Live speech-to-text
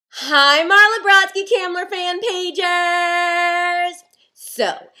Hi, Marla Kamler fan pagers!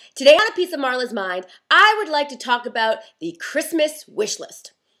 So, today on A Piece of Marla's Mind, I would like to talk about the Christmas wish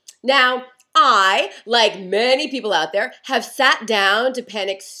list. Now, I, like many people out there, have sat down to pen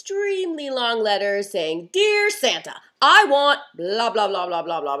extremely long letters saying, "Dear Santa, I want blah, blah, blah, blah,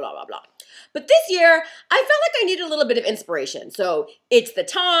 blah, blah, blah, blah, blah." But this year, I felt like I needed a little bit of inspiration. So, it's the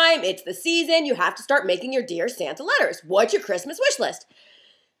time, it's the season, you have to start making your Dear Santa letters. What's your Christmas wish list?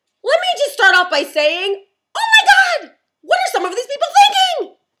 Let me just start off by saying, oh my God, what are some of these people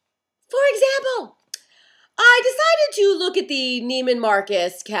thinking? For example, I decided to look at the Neiman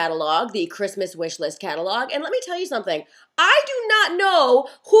Marcus catalog, the Christmas wish list catalog, and let me tell you something. I do not know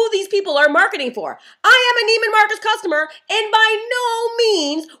who these people are marketing for. I am a Neiman Marcus customer, and by no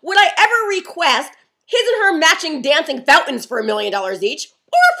means would I ever request his and her matching dancing fountains for $1 million each,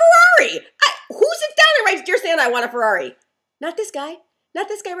 or a Ferrari. Who sits down and writes, "Dear Santa, I want a Ferrari"? Not this guy. Not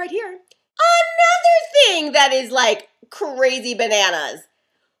this guy right here. Another thing that is like crazy bananas.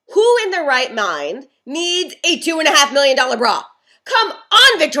 Who in their right mind needs a $2.5 million bra? Come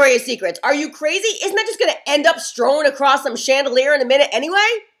on, Victoria's Secrets. Are you crazy? Isn't that just going to end up strewn across some chandelier in a minute anyway?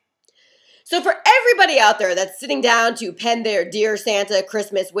 So for everybody out there that's sitting down to pen their Dear Santa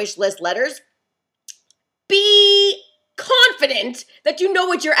Christmas wish list letters, be confident that you know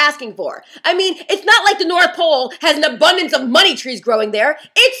what you're asking for. I mean, it's not like the North Pole has an abundance of money trees growing there.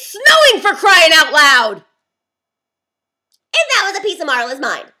 It's snowing, for crying out loud. And that was A Piece of Marla's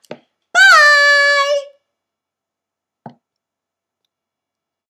Mind.